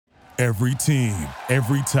Every team,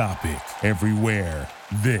 every topic, everywhere.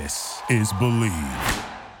 This is Believe.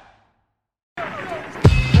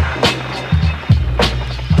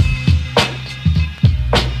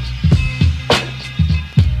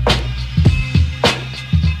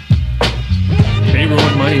 Hey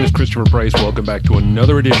everyone, my name is Christopher Price. Welcome back to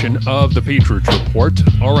another edition of the Patriots Report.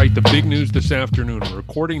 All right, the big news this afternoon. We're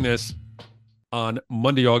recording this on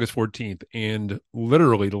Monday, August 14th, and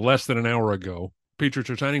literally less than an hour ago, Patriots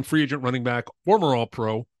are signing free agent running back, former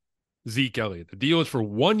All-Pro, Zeke Elliott. The deal is for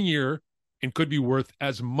 1 year and could be worth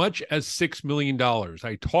as much as $6 million.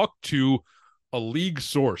 I talked to a league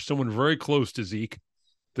source, someone very close to Zeke,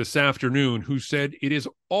 this afternoon, who said it is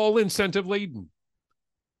all incentive-laden.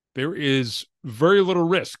 There is very little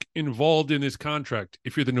risk involved in this contract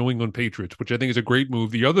if you're the New England Patriots, which I think is a great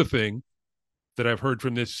move. The other thing that I've heard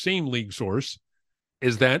from this same league source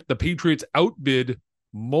is that the Patriots outbid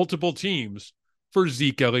multiple teams for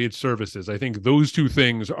Zeke Elliott's services. I think those two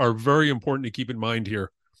things are very important to keep in mind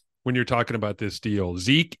here when you're talking about this deal.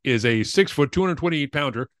 Zeke is a 6',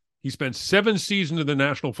 228-pounder. He spent 7 seasons in the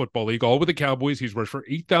National Football League, all with the Cowboys. He's rushed for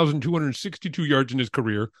 8,262 yards in his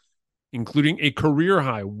career, including a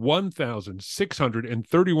career-high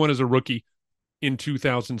 1,631 as a rookie in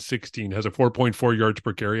 2016. Has a 4.4 yards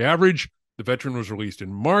per carry average. The veteran was released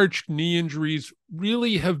in March. Knee injuries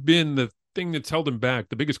really have been the thing that's held him back,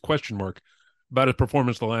 the biggest question mark about his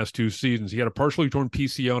performance the last 2 seasons. He had a partially torn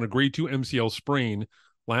PCL and a grade 2 MCL sprain.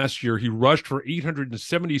 Last year, he rushed for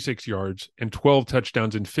 876 yards and 12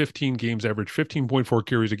 touchdowns in 15 games, averaged 15.4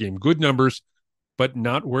 carries a game. Good numbers, but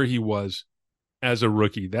not where he was as a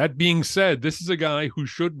rookie. That being said, this is a guy who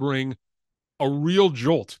should bring a real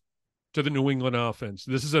jolt to the New England offense.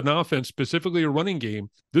 This is an offense, specifically a running game.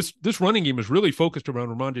 This running game is really focused around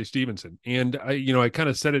Ramondre Stevenson. And I kind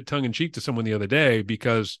of said it tongue-in-cheek to someone the other day,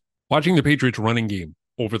 because watching the Patriots running game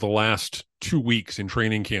over the last 2 weeks in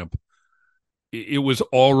training camp, it was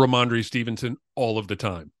all Ramondre Stevenson all of the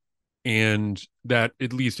time. And that,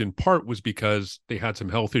 at least in part, was because they had some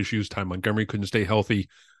health issues. Ty Montgomery couldn't stay healthy.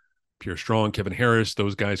 Pierre Strong, Kevin Harris,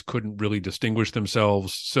 those guys couldn't really distinguish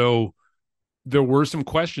themselves. So there were some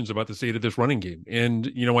questions about the state of this running game. And,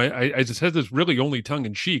 I said this really only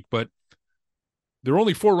tongue-in-cheek, but there are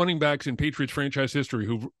only 4 running backs in Patriots franchise history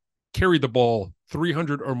who've carried the ball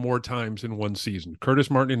 300 or more times in one season. Curtis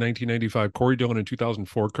Martin in 1995, Corey Dillon in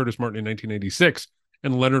 2004, Curtis Martin in 1986,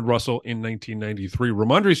 and Leonard Russell in 1993.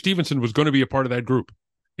 Ramondre Stevenson was going to be a part of that group.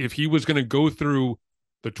 If he was going to go through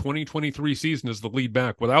the 2023 season as the lead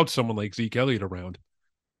back without someone like Zeke Elliott around,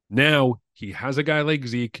 now he has a guy like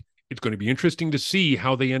Zeke. It's going to be interesting to see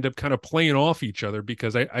how they end up kind of playing off each other,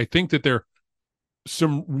 because I think that there are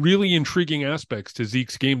some really intriguing aspects to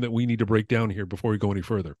Zeke's game that we need to break down here before we go any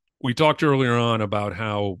further. We talked earlier on about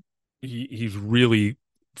how he's really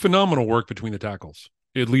phenomenal work between the tackles,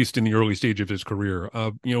 at least in the early stage of his career.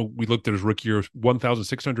 We looked at his rookie year,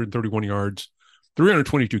 1,631 yards,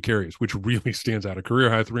 322 carries, which really stands out. A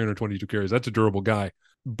career high 322 carries. That's a durable guy.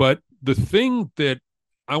 But the thing that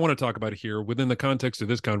I want to talk about here within the context of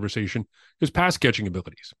this conversation is pass catching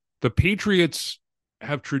abilities. The Patriots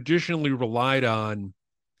have traditionally relied on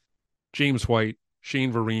James White,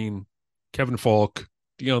 Shane Vereen, Kevin Falk,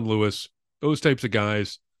 Dion Lewis, those types of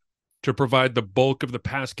guys to provide the bulk of the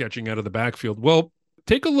pass catching out of the backfield. Well,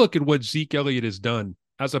 take a look at what Zeke Elliott has done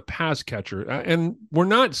as a pass catcher. And we're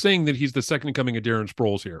not saying that he's the second coming of Darren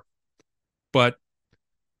Sproles here, but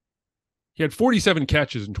he had 47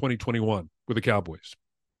 catches in 2021 with the Cowboys,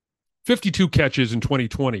 52 catches in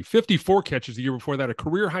 2020, 54 catches the year before that, a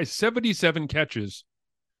career high 77 catches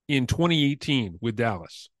in 2018 with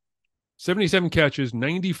Dallas. 77 catches,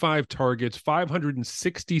 95 targets,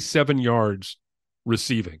 567 yards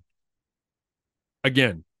receiving.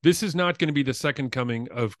 Again, this is not going to be the second coming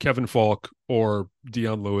of Kevin Falk or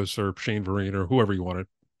Dion Lewis or Shane Vereen or whoever you want to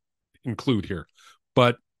include here.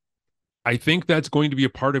 But I think that's going to be a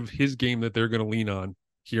part of his game that they're going to lean on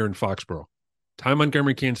here in Foxborough. Ty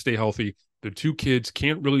Montgomery can't stay healthy. The two kids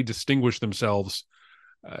can't really distinguish themselves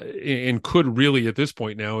and could really, at this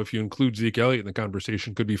point now, if you include Zeke Elliott in the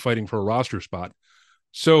conversation, could be fighting for a roster spot.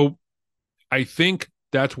 So I think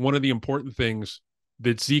that's one of the important things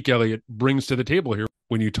that Zeke Elliott brings to the table here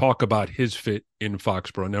when you talk about his fit in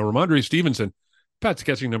Foxborough. Now, Ramondre Stevenson, pass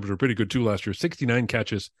catching numbers were pretty good too last year. 69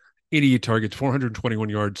 catches, 88 targets, 421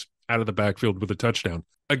 yards out of the backfield with a touchdown.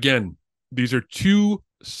 Again, these are two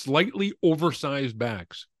slightly oversized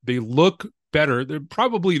backs. They look better. They're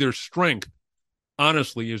probably their strength,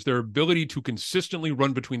 honestly, is their ability to consistently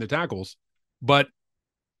run between the tackles. But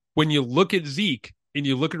when you look at Zeke and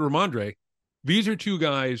you look at Ramondre, these are two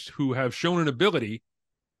guys who have shown an ability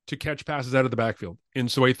to catch passes out of the backfield. And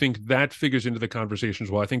so I think that figures into the conversation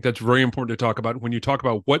as well. I think that's very important to talk about when you talk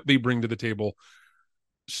about what they bring to the table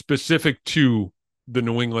specific to the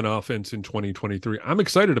New England offense in 2023. I'm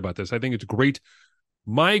excited about this. I think it's great.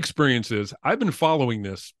 My experience is I've been following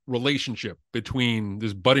this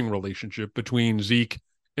budding relationship between Zeke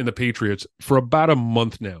and the Patriots for about a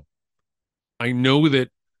month now. I know that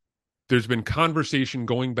there's been conversation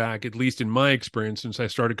going back, at least in my experience, since I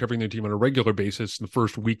started covering the team on a regular basis in the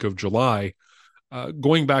first week of July,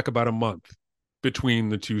 going back about a month between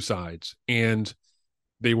the two sides. And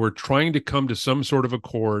they were trying to come to some sort of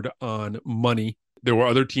accord on money. There were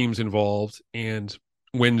other teams involved. And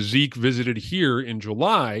when Zeke visited here in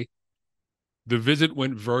July, the visit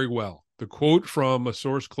went very well. The quote from a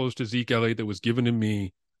source close to Zeke Elliott that was given to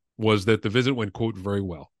me was that the visit went, quote, very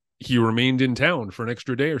well. He remained in town for an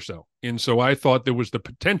extra day or so. And so I thought there was the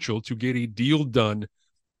potential to get a deal done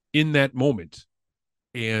in that moment.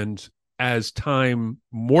 And as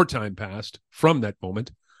more time passed from that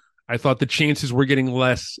moment, I thought the chances were getting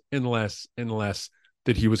less and less and less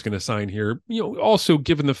that he was going to sign here. Also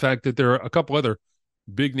given the fact that there are a couple other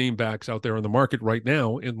big name backs out there on the market right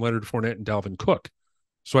now in Leonard Fournette and Dalvin Cook.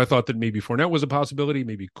 So I thought that maybe Fournette was a possibility.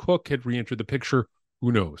 Maybe Cook had re-entered the picture.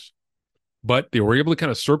 Who knows? But they were able to kind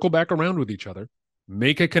of circle back around with each other,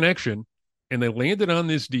 make a connection, and they landed on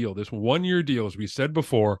this deal, this one-year deal, as we said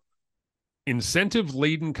before,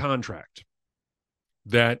 incentive-laden contract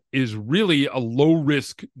that is really a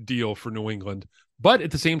low-risk deal for New England. But at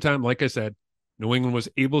the same time, like I said, New England was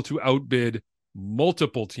able to outbid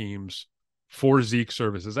multiple teams for Zeke's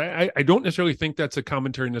services. I don't necessarily think that's a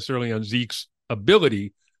commentary necessarily on Zeke's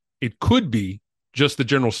ability. It could be just the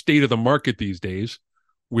general state of the market these days,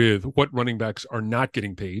 with what running backs are not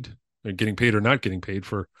getting paid, or getting paid or not getting paid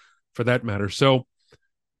for that matter. So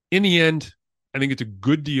in the end, I think it's a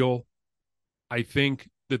good deal. I think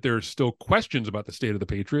that there are still questions about the state of the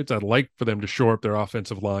Patriots. I'd like for them to shore up their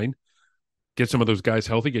offensive line, get some of those guys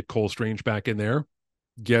healthy, get Cole Strange back in there,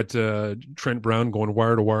 get Trent Brown going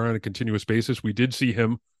wire to wire on a continuous basis. We did see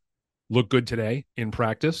him look good today in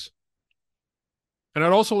practice. And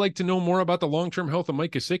I'd also like to know more about the long-term health of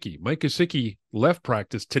Mike Gesicki. Mike Gesicki left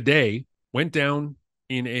practice today, went down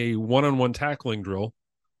in a one-on-one tackling drill,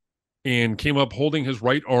 and came up holding his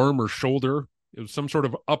right arm or shoulder. It was some sort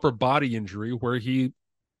of upper body injury where he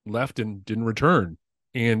left and didn't return.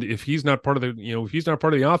 And if he's not part of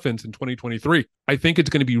the offense in 2023, I think it's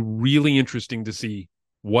going to be really interesting to see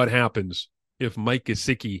what happens if Mike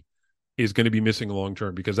Gesicki is going to be missing long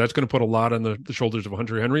term, because that's going to put a lot on the shoulders of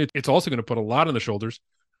Hunter Henry. It's also going to put a lot on the shoulders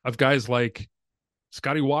of guys like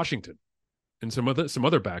Scotty Washington and some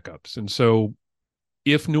other backups. And so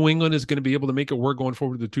if New England is going to be able to make it work going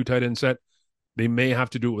forward with the two tight end set, they may have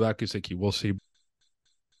to do it without Gesicki. We'll see.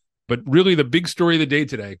 But really the big story of the day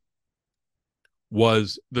today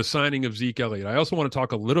was the signing of Zeke Elliott. I also want to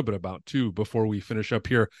talk a little bit about, too, before we finish up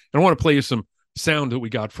here. And I want to play you some sound that we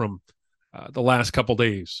got from the last couple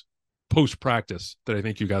days post-practice that I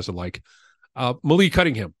think you guys would like. Malik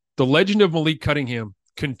Cunningham. The legend of Malik Cunningham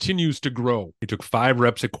continues to grow. He took 5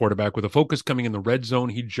 reps at quarterback with a focus coming in the red zone.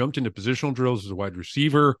 He jumped into positional drills as a wide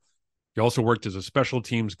receiver. He also worked as a special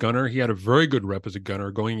teams gunner. He had a very good rep as a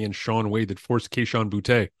gunner going in Sean Wade that forced Kayshon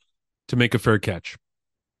Boutte to make a fair catch.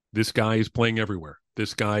 This guy is playing everywhere.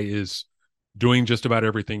 This guy is doing just about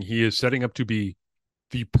everything. He is setting up to be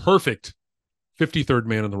the perfect 53rd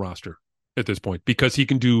man on the roster at this point, because he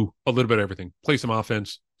can do a little bit of everything. Play some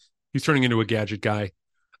offense. He's turning into a gadget guy.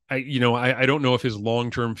 I don't know if his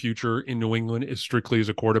long-term future in New England is strictly as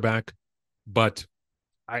a quarterback, but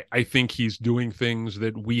I think he's doing things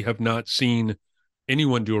that we have not seen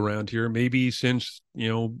anyone do around here, maybe since,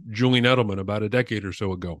 Julian Edelman about a decade or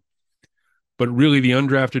so ago. But really, the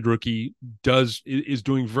undrafted rookie is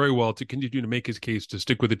doing very well to continue to make his case to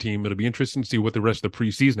stick with the team. It'll be interesting to see what the rest of the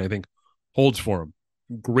preseason, I think, holds for him.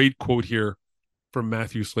 Great quote here from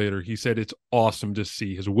Matthew Slater. He said, "It's awesome to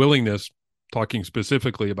see his willingness," talking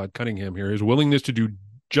specifically about Cunningham here, his willingness to do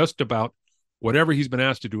just about whatever he's been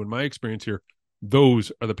asked to do. In my experience here,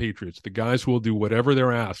 those are the Patriots, the guys who will do whatever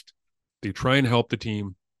they're asked. They try and help the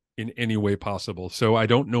team in any way possible. So I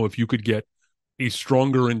don't know if you could get a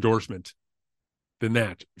stronger endorsement than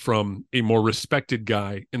that from a more respected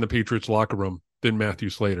guy in the Patriots locker room than Matthew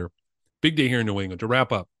Slater. Big day here in New England. To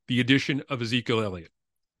wrap up, the addition of Ezekiel Elliott,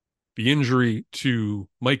 the injury to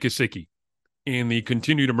Mike Gesicki, and the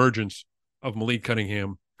continued emergence of Malik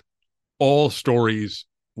Cunningham, all stories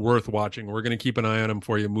worth watching. We're going to keep an eye on them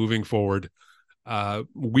for you moving forward.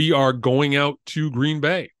 We are going out to Green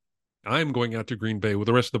Bay. I'm going out to Green Bay with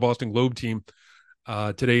the rest of the Boston Globe team.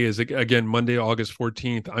 Today is, again, Monday, August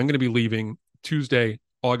 14th. I'm going to be leaving Tuesday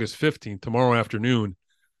August 15th, tomorrow afternoon.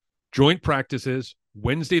 Joint practices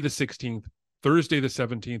Wednesday the 16th, Thursday the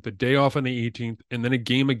 17th, a day off on the 18th, and then a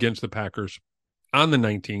game against the Packers on the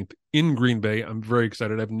 19th in Green Bay. I'm very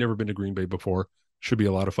excited. I've never been to Green Bay before. Should be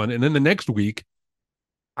a lot of fun. And then the next week,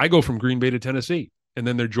 I go from Green Bay to Tennessee, and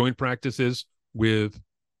then their joint practices with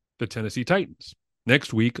the Tennessee Titans.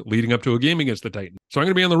 Next week, leading up to a game against the Titans. So I'm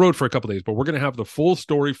going to be on the road for a couple of days, but we're going to have the full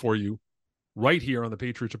story for you right here on the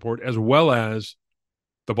Patriots Report, as well as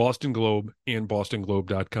the Boston Globe and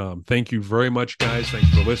bostonglobe.com. Thank you very much, guys. Thanks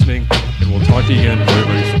for listening, and we'll talk to you again very,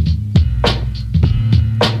 very soon.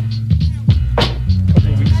 A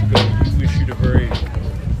couple of weeks ago, you issued a very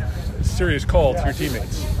serious call to your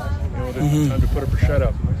teammates. You know, there's time to put up or shut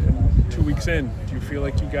up. And 2 weeks in, do you feel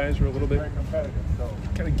like you guys are a little bit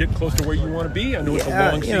kind of get close to where you want to be? I know it's a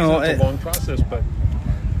long season, it's a long process, but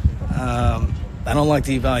I don't like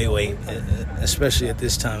to evaluate, especially at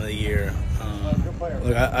this time of the year.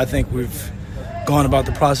 Look, I think we've gone about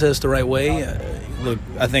the process the right way. Look,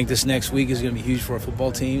 I think this next week is going to be huge for our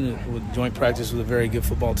football team. With joint practice with a very good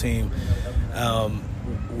football team,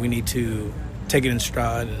 we need to take it in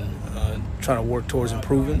stride and try to work towards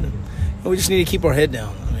improving. And we just need to keep our head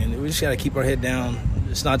down. I mean, we just got to keep our head down.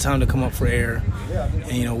 It's not time to come up for air,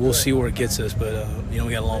 and we'll see where it gets us. But we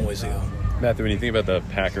got a long ways to go. Matthew, when you think about the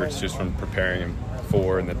Packers, just from preparing them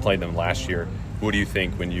for and then playing them last year, what do you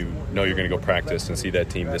think when you know you're going to go practice and see that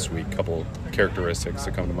team this week? A couple characteristics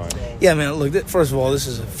that come to mind. Yeah, man, look, first of all, this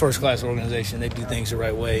is a first-class organization. They do things the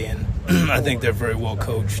right way, and I think they're very well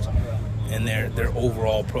coached in their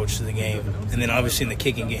overall approach to the game. And then obviously in the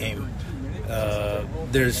kicking game,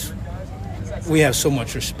 we have so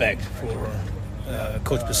much respect for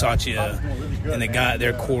Coach Bisaccia and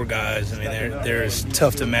their core guys. I mean, they're as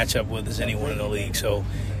tough to match up with as anyone in the league. So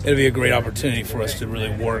it'll be a great opportunity for us to really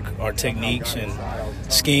work our techniques and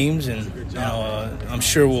schemes, and I'm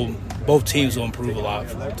sure both teams will improve a lot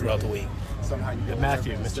throughout the week.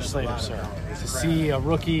 Matthew, Mr. Slater, sir, to see a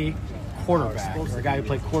rookie quarterback or a guy who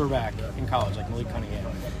played quarterback in college like Malik Cunningham,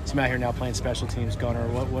 see him out here now playing special teams, gunner.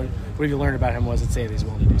 What have you learned about him? What does it say that he's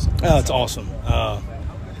willing to do something? Oh, it's awesome.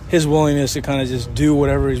 His willingness to kind of just do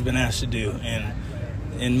whatever he's been asked to do. And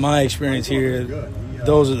in my experience here,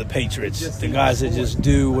 those are the Patriots, the guys that just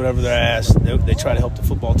do whatever they're asked. They try to help the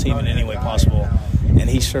football team in any way possible. And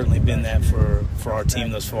he's certainly been that for our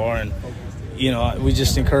team thus far. And, we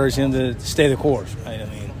just encourage him to stay the course. Right? I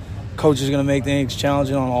mean, coach is going to make things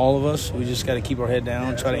challenging on all of us. We just got to keep our head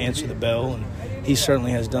down, try to answer the bell. And he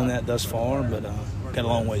certainly has done that thus far, but got a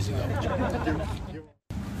long ways to go.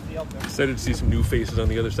 Excited to see some new faces on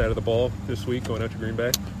the other side of the ball this week going out to Green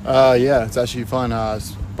Bay? Yeah, it's actually fun.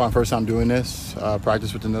 It's my first time doing this,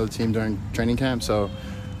 practice with another team during training camp. So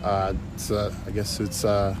I'm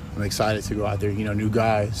excited to go out there, new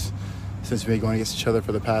guys, since we've been going against each other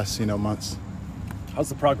for the past, months. How's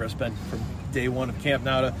the progress been from day one of camp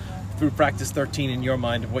now to through practice 13 in your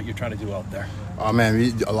mind of what you're trying to do out there? Oh,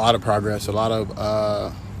 man, a lot of progress, a lot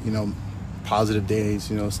of, positive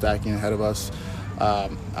days, stacking ahead of us.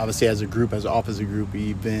 Obviously, as a group, as an offensive group,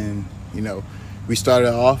 we've been, we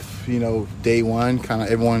started off, day one, kind of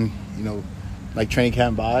everyone, like training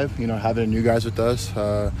camp vibe, having the new guys with us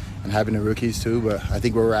and having the rookies too. But I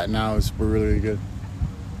think where we're at now is we're really, really good.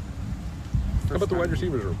 How about the wide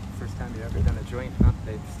receivers room? First time you ever done a joint, huh?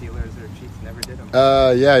 The Steelers or Chiefs never did them.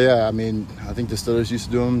 Yeah. I mean, I think the Steelers used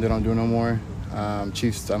to do them. They don't do them no more.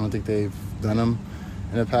 Chiefs, I don't think they've done them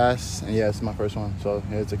in the past. And, yeah, it's my first one. So,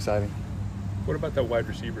 yeah, it's exciting. What about that wide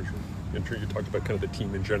receivers room? I'm sure you talked about kind of the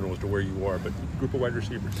team in general as to where you are, but group of wide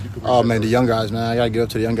receivers. Oh, man, the young guys, man. I got to get up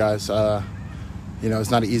to the young guys.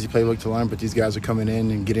 It's not an easy playbook to learn, but these guys are coming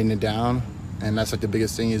in and getting it down. And that's like the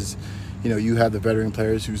biggest thing is, you have the veteran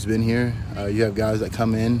players who's been here. You have guys that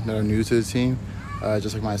come in that are new to the team,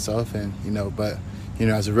 just like myself. And,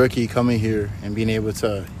 as a rookie coming here and being able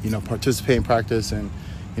to, participate in practice and,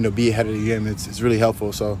 be ahead of the game, it's really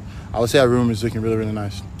helpful. So I would say our room is looking really, really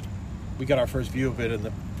nice. We got our first view of it in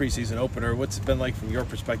the preseason opener. What's it been like from your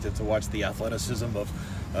perspective to watch the athleticism of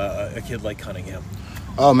a kid like Cunningham?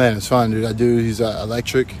 Oh, man, it's fun, dude. That dude, he's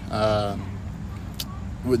electric.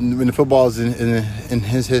 When the football is in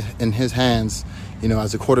his hands,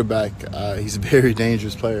 as a quarterback, he's a very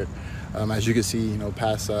dangerous player, as you can see,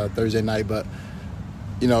 past Thursday night. But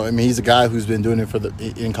he's a guy who's been doing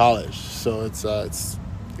it in college, so it's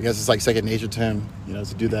I guess it's like second nature to him,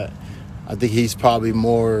 to do that. I think he's probably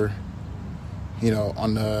more,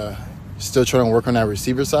 on the still trying to work on that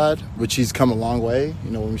receiver side, which he's come a long way.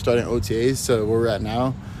 When we started in OTAs to where we're at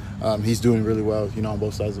now, he's doing really well, on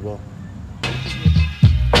both sides of the ball.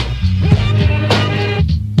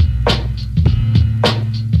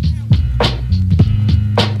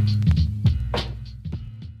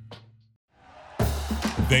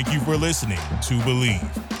 Thank you for listening to Believe.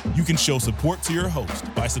 You can show support to your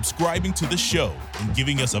host by subscribing to the show and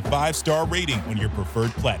giving us a 5-star rating on your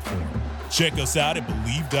preferred platform. Check us out at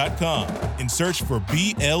Believe.com and search for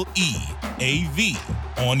BLEAV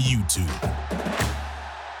on YouTube.